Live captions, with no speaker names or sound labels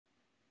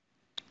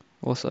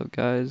What's up,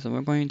 guys?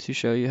 I'm going to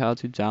show you how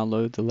to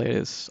download the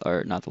latest,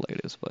 or not the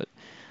latest, but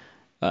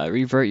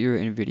revert your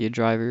NVIDIA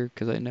driver,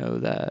 because I know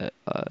that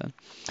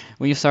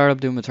when you start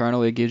up Doom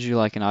Eternal, it gives you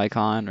like an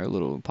icon or a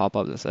little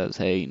pop-up that says,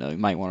 hey, you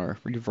might want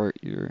to revert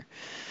your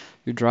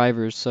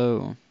drivers.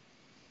 So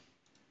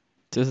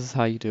this is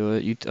how you do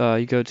it. You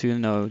go to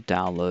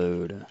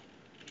download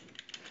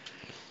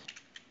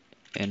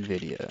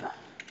NVIDIA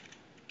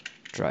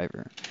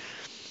driver,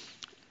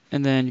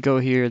 and then you go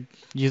here.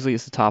 Usually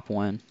it's the top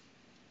one.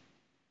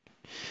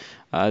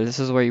 This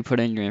is where you put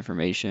in your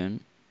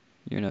information.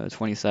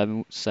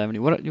 2770,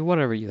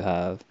 whatever you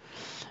have.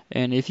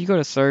 And if you go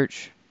to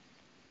search,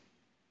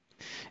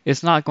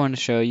 it's not going to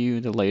show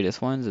you the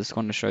latest ones, it's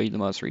going to show you the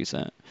most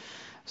recent.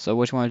 So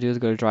what you want to do is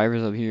go to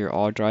drivers up here,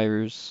 all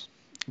drivers,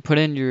 put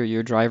in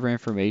your driver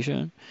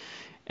information,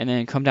 and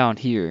then come down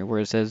here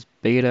where it says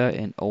beta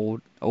and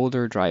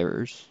older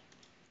drivers.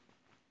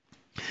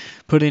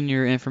 Put in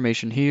your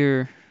information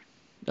here,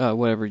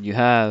 whatever you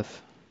have,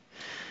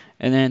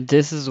 and then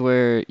this is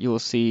where you'll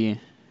see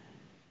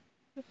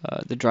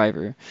the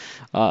driver.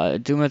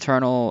 Doom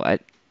Eternal,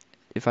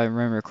 if I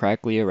remember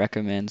correctly, it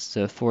recommends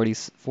the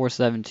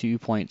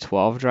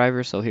 472.12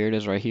 driver. So here it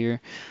is right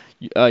here.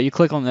 You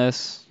click on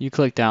this, you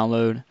click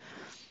download,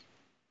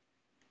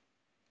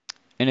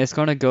 and it's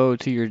going to go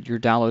to your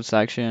download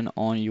section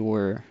on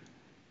your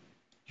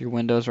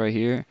Windows right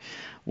here.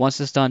 Once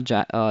it's done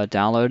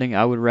downloading,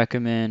 I would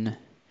recommend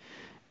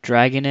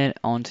dragging it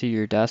onto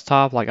your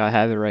desktop like I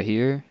have it right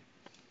here.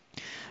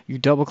 You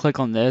double click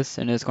on this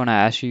and it's going to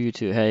ask you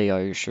to, hey,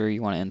 are you sure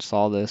you want to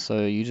install this?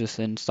 So you just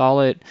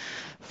install it,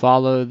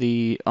 follow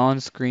the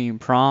on-screen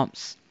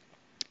prompts,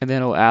 and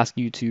then it'll ask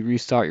you to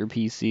restart your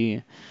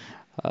PC.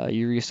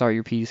 You restart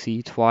your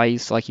PC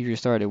twice, like you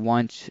restart it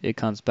once, it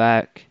comes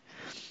back.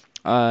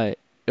 It'll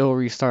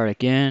restart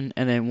again,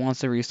 and then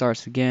once it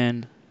restarts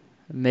again,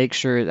 make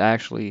sure it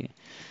actually,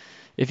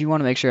 if you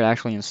want to make sure it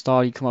actually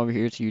installed, you come over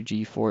here to your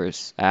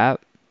GeForce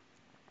app,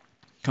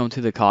 come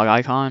to the cog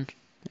icon,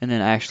 and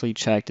then actually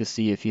check to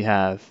see if you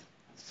have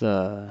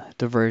the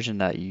version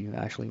that you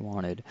actually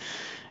wanted.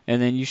 And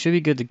then you should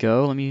be good to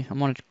go. I'm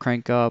gonna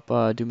crank up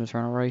Doom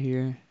Eternal right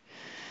here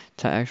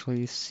to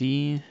actually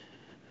see.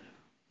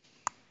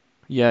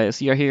 Yeah,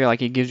 see right here,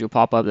 like it gives you a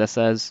pop-up that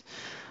says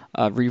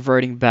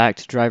reverting back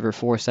to driver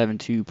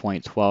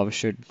 472.12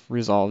 should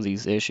resolve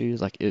these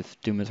issues, like if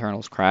Doom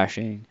Eternal's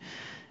crashing,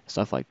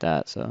 stuff like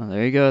that. So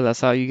there you go.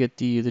 That's how you get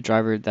the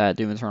driver that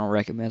Doom Eternal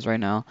recommends right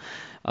now.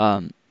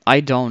 I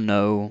don't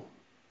know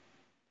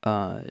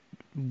uh,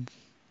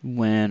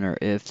 when or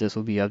if this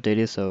will be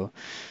updated. So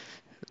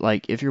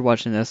like if you're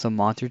watching this a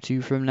month or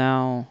two from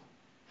now,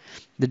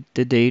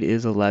 the date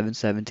is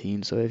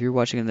 11/17. So if you're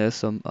watching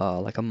this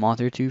like a month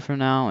or two from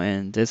now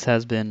and this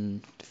has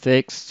been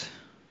fixed,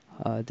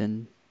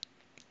 then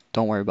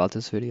don't worry about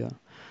this video.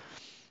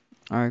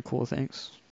 Alright, cool, thanks.